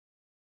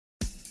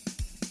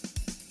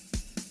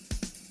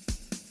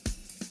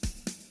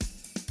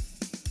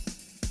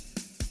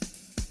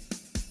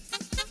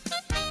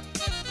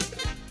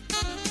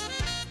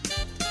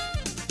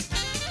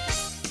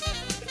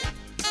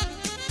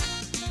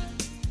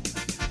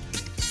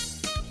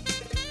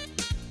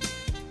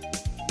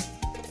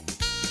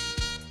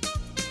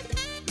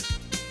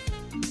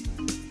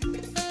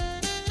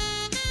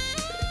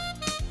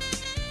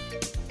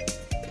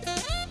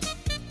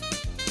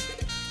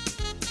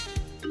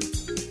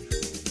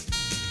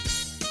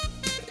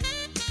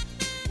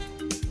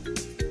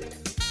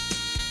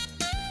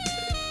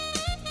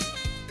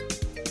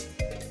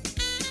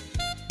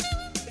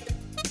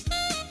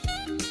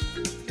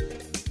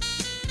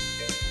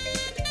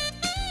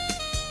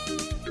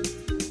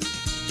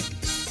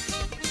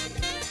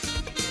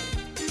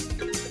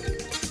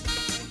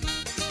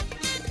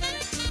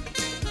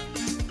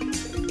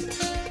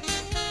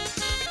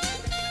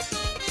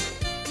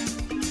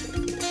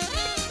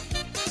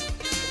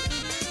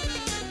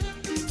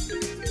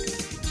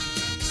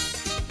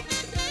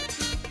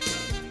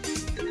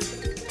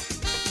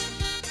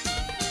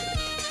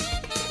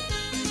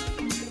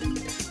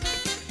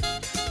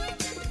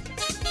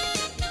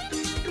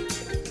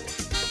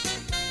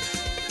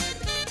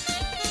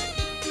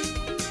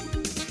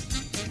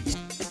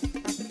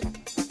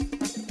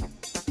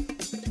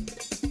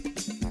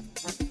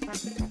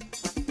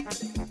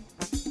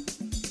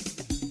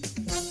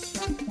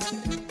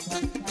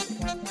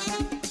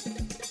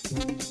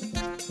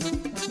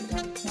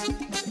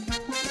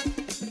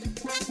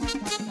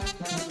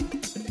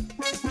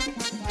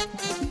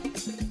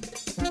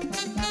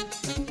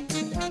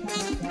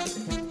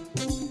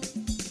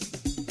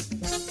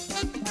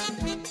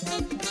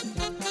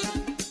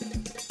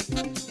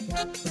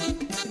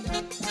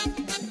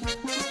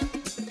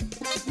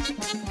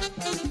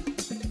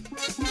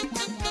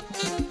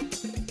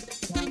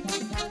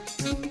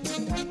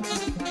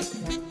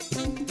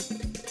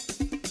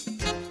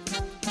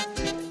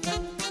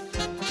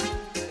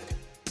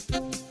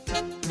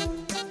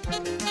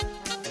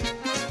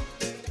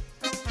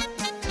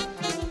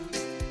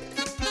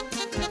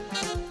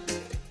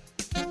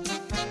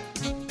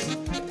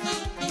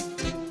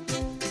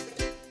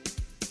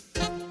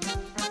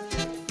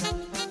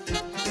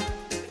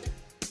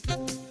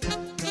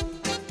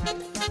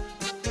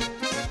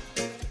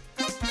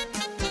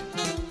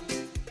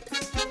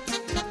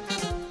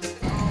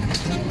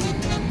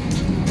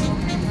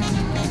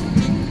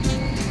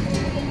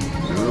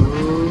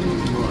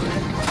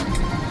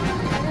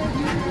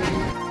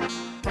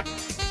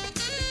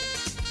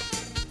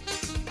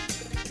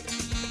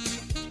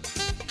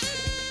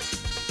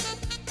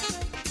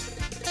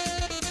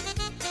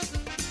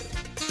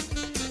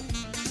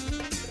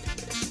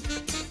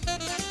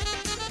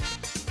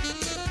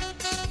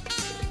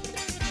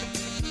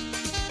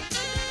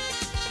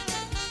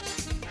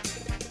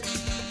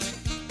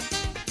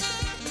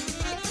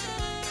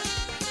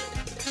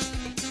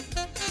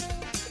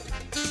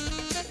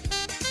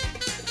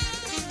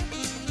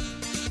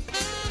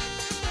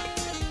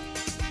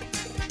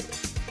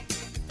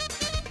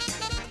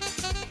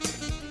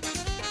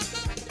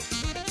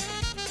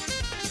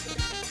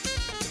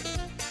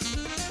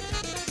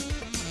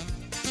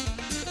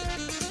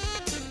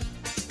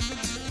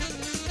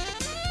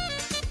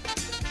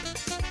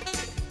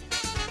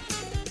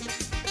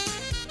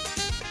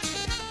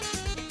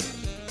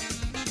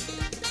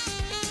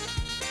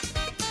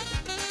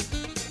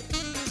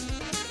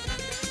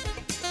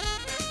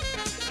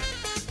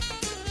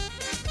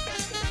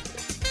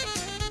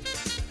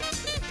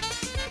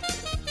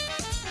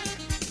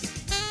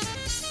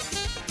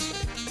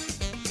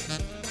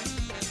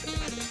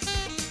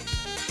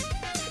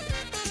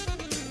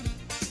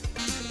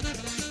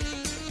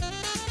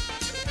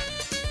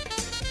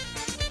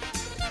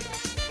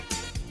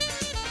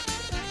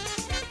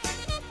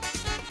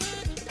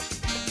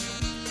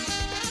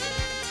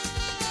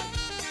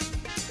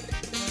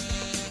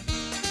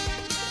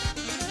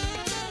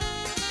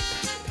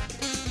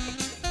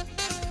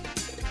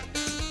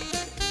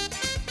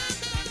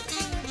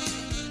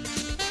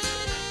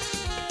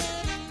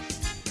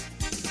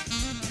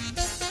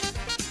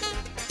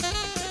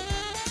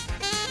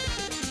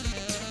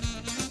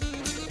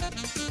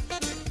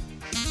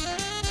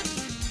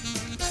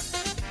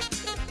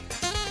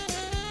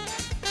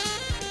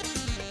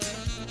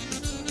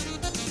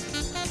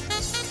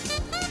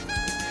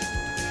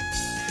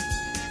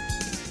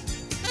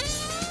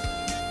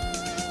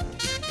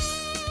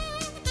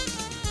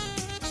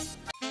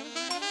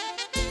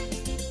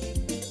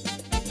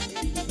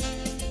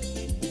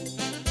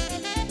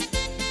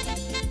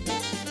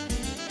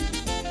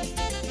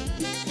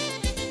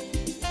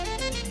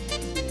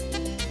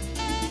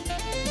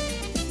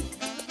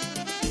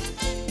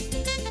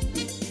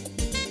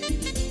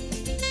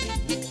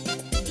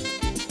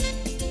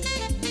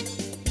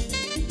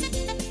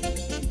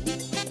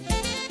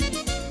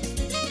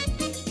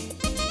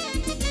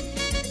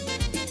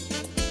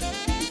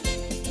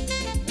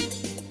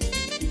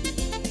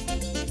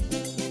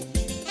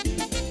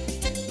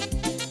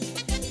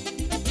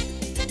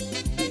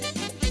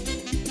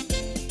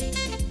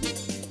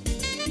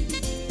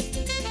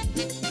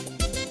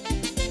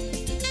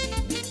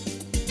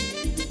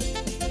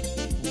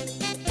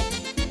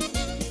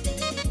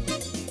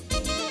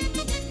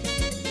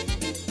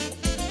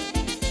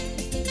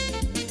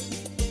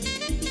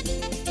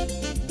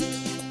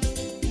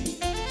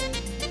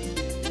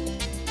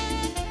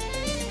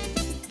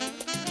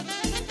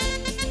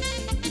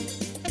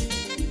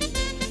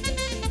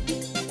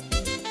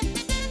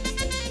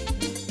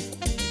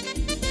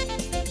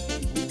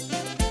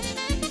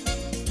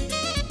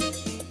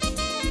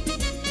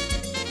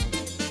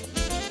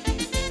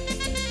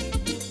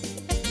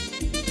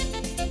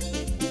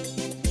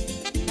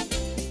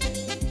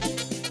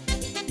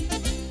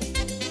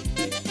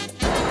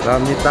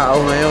Dami tao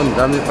ngayon,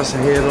 dami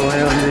pasahero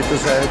ngayon dito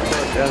sa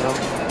airport. Yan, oh.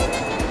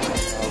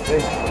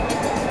 Okay.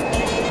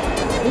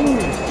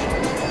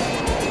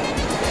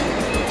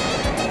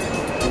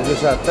 Dito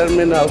sa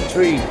Terminal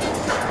 3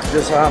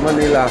 dito sa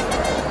Manila.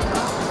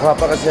 Kuha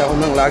pa kasi ako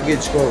ng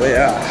luggage ko,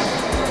 kaya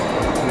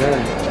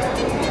yan.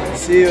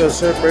 See you,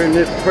 Sir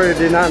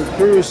Ferdinand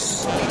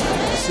Cruz.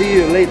 See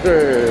you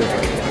later.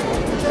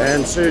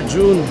 And Sir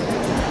June,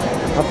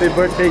 happy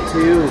birthday to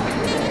you.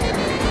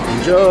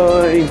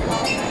 Enjoy.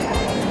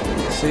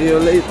 See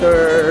you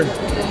later.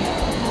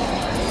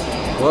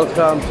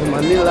 Welcome to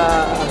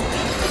Manila.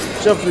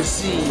 Joefre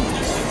C.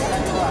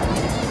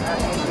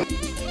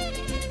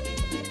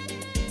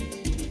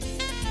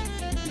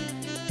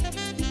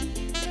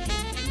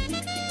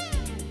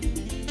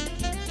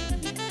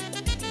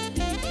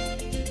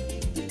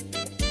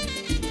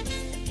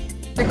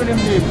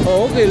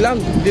 Oh, okay lang.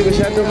 Hindi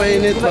masyado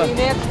mainit pa.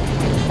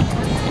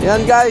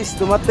 Yan guys,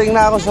 dumating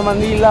na ako sa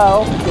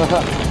Manila. Oh.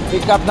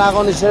 Pick up na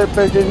ako ni Sir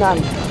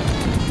Ferdinand.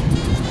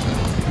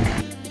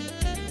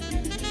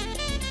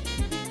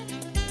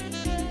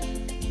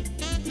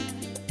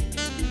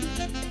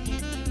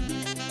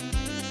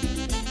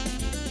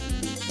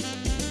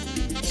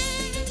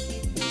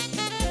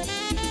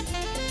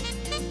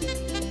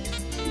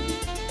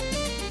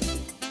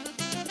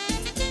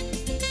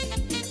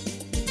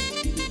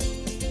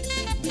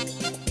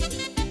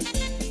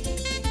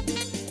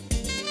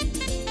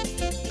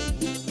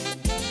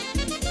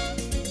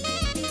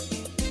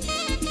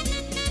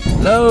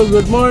 Hello,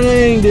 good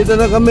morning! Dito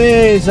na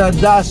kami sa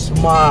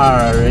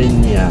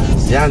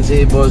DASMARINIAS. Yan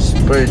si Boss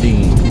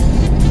Ferdy.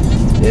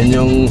 Yan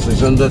yung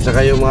susundot sa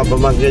kayo mga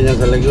pamangkin niya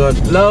sa likod.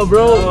 Hello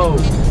bro! Hello.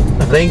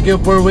 Thank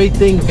you for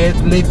waiting. Kahit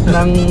late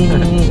nang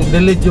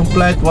delete yung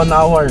flight 1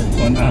 hour.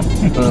 1 hour.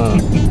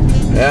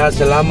 Kaya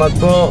salamat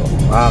po.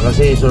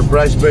 Kasi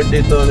surprise birthday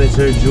to ni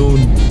Sir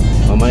June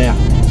mamaya.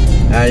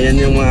 Yan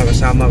yung mga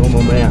kasama ko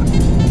mamaya.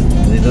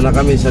 Dito na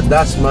kami sa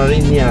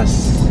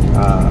DASMARINIAS.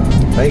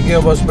 Thank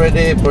you, Boss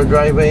Freddy, for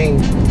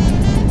driving.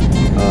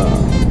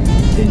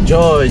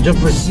 Enjoy,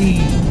 Joefre C.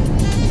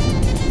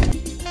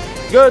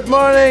 Good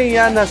morning!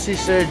 Yan na si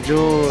Sir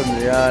June.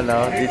 Yan,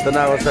 oh. Dito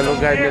na ako sa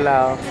lugar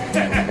nila. Oh.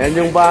 Yan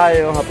yung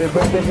bahay. Oh. Happy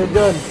birthday, Sir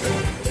June.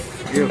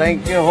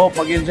 Thank you. Hope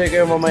mag-enjoy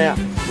kayo mamaya.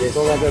 Yes.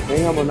 So,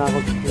 pahinga mo na ako.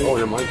 Oh,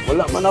 naman.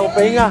 Wala man ako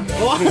pahinga.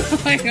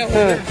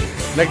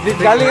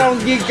 Galing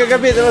akong gig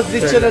kagabi. Tapos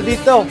dito na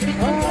dito.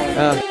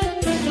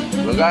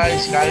 So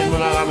guys, kain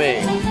muna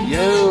kami.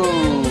 Yo!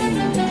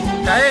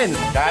 Kain!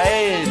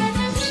 Kain!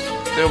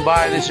 Ito yung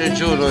bahay ni Sir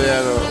June.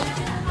 Yan, oh.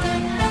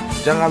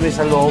 Diyan kami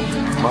sa loob.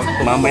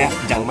 Mamaya,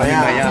 diyan kami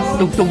maya.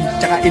 Tugtog,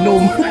 tsaka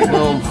inom.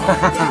 Inom.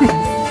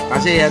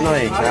 Kasi ano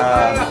eh,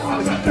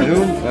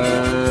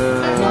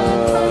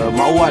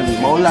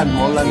 maulan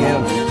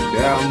ngayon.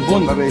 Kaya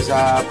ambon kami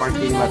sa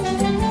parking lot.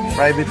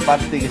 Private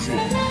party kasi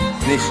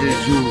ni Sir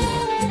June.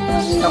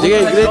 Sige,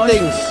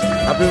 greetings!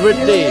 Happy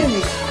birthday!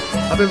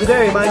 Happy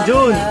birthday, Mang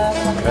June!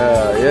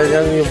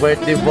 Yan yung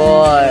birthday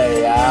boy.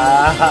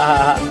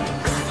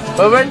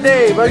 Happy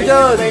birthday, Mang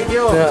June! Thank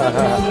you!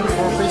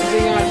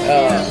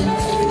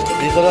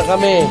 Dito na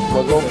kami.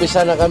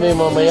 Mag-uumpisa na kami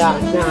mamaya.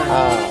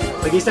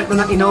 Nag-start ko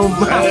ng inom.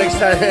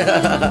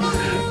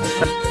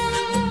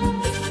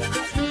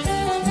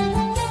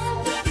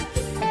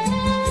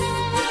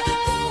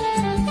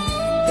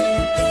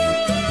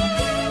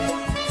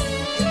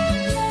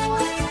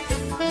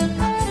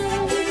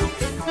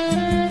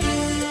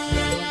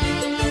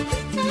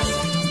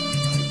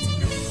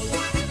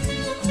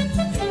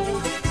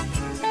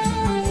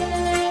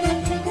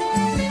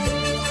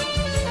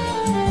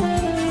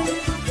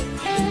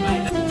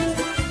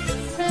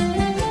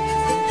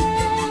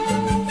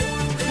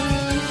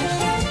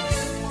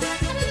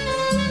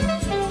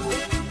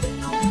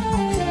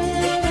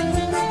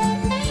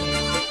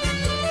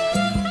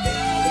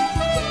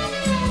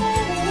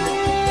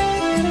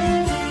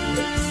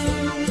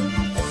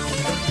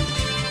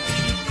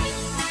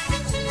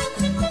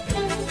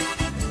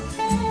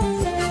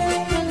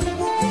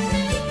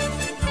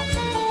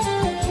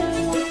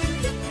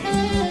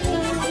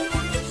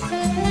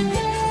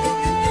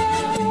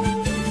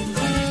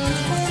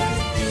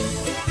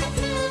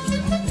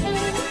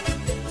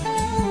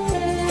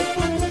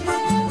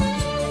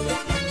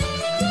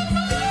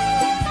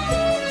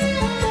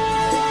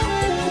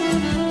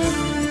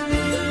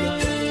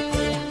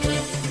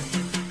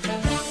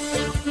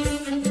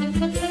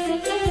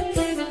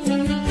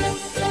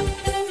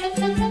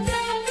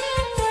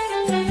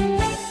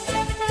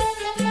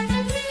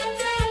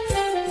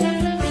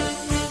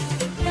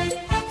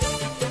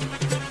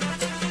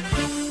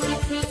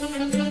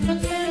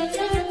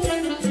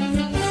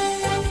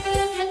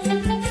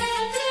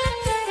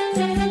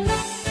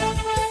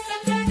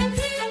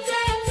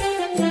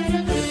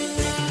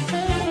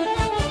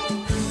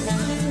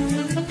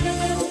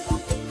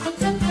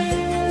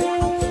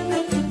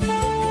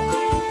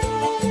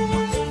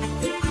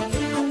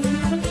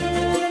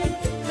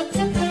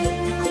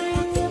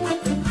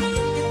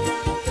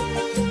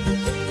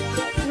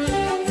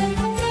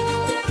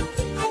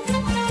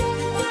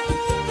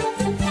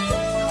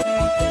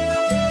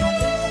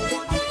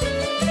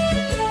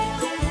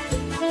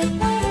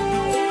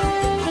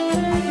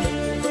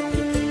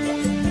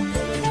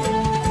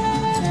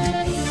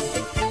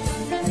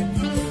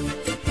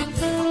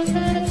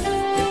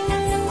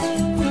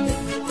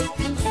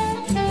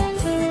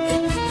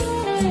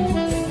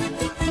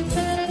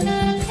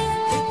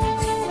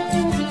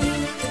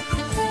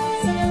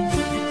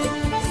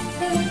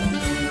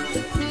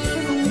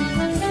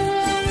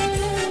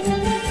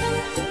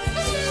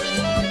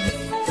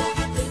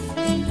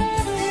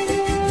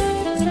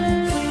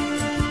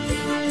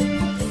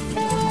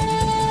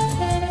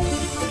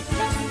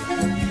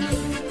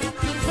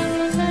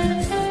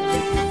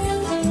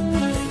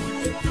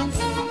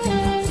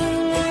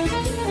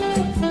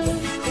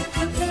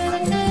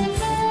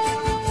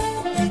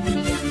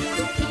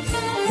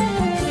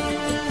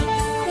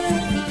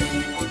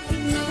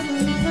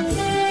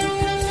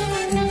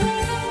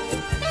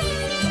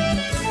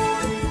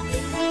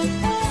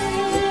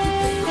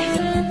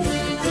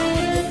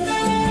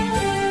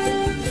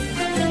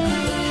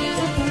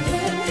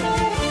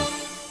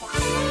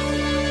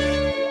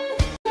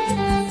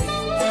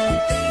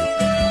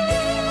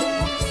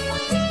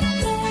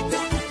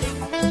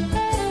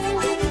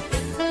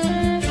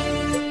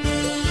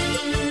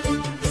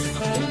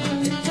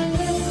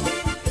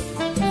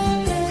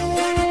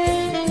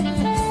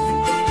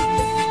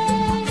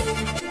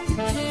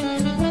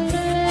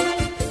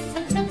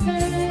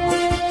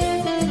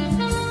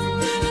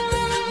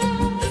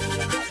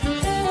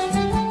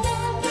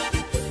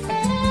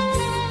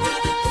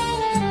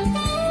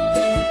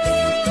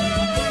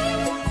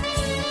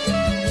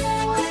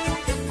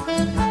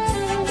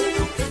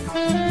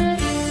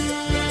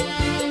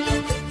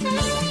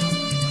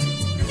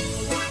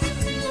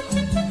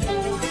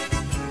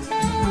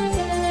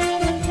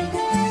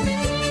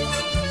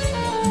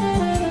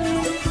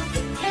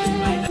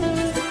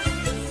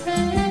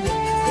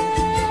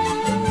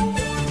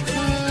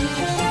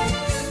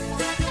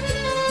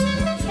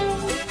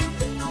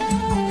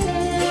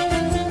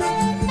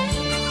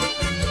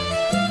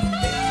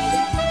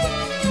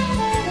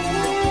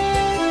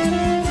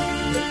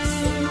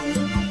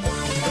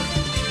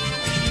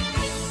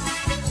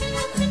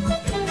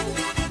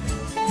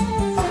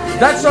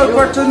 That's all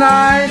for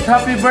tonight.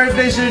 Happy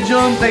birthday, Sir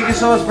June. Thank you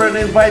so much for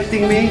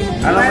inviting me.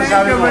 Ano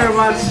masabi mo? Thank you very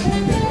much.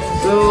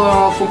 So,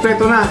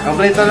 kumpleto na.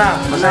 Kompleto na.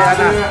 Masaya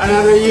na.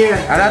 Another year.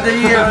 Another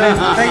year.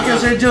 Thank you,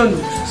 Sir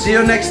June. See you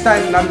next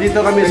time.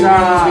 Nandito kami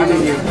sa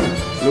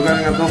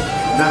lugar nga to.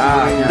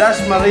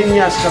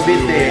 DASMARINIAS,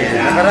 Cavite.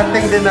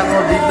 Nakarating din ako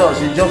dito,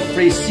 si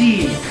Joefre C.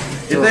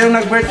 Ito yung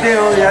nag-birthday,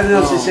 oh. Yan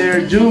yung si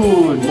Sir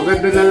June.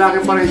 Maganda na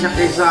lalaki pa rin siya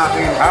kaysa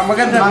akin.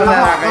 Maganda na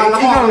lalaki.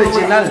 Ikaw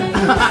original.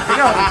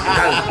 Ikaw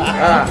original.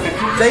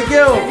 Thank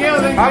you.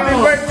 Happy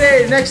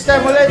birthday. Next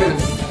time ulit.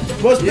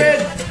 Boss Ben.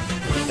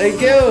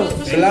 Thank you.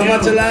 Salamat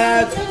sa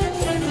lahat.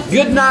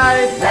 Good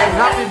night and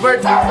happy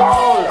birthday to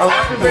all.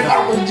 Happy birthday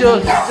to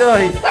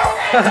Joy.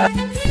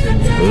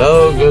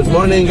 Hello, good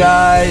morning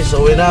guys.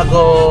 Uwi na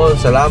ako.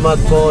 Salamat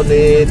po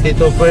ni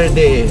Tito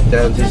Ferde.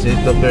 Diyan si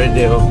Tito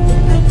Ferde, oh.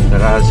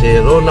 Saka si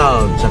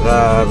Ronald,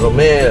 saka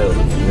Romel.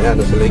 Ayan,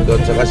 sa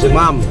likod. Saka si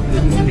Ma'am.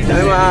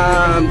 Hi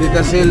Ma'am, Tita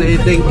Silly,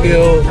 thank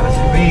you.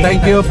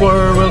 Thank you for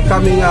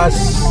welcoming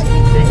us.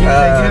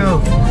 Thank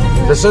you.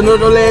 Sa sunod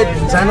ulit,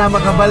 sana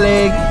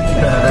makabalik.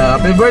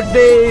 Happy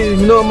birthday,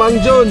 no, Mang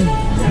Jun.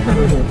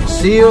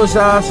 See you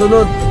sa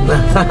sunod.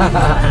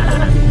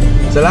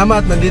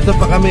 Salamat, nandito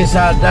pa kami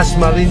sa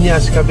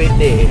DASMARINIAS,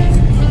 Cavite.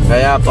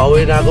 Kaya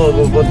pauwi na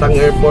ako, pupuntang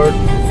airport.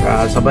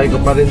 Sabay ko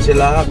pa rin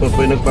sila. Ako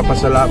po yung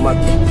nagpapasalamat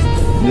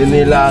din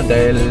nila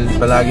dahil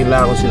palagi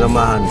lang ako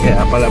sinamahan.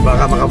 Kaya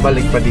baka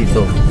makabalik pa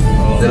dito.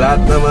 Sa lahat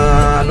ng mga,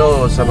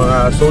 sa mga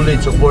solid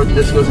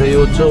supporters ko sa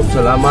YouTube,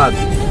 salamat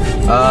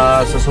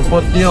sa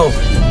support nyo.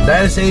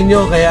 Dahil sa inyo,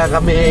 kaya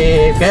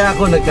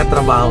ako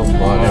nagkatrabaho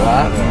po, di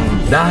ba?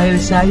 Dahil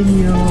sa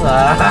inyo,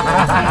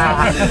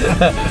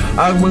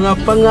 ang mga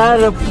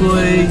pangarap ko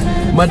ay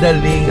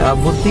madaling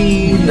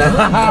abutin.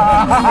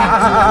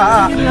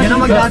 Yan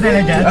ang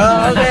magdadala dyan.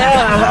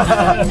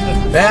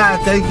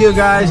 Thank you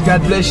guys.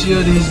 God bless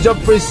you. This is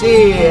Joefre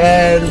C.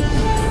 And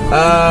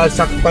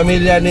sa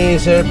pamilya ni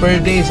Sir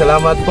Ferde,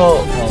 salamat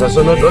po. Sa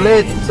sunod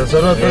ulit.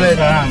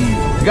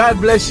 God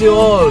bless you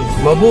all.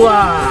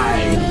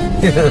 Mabuhay.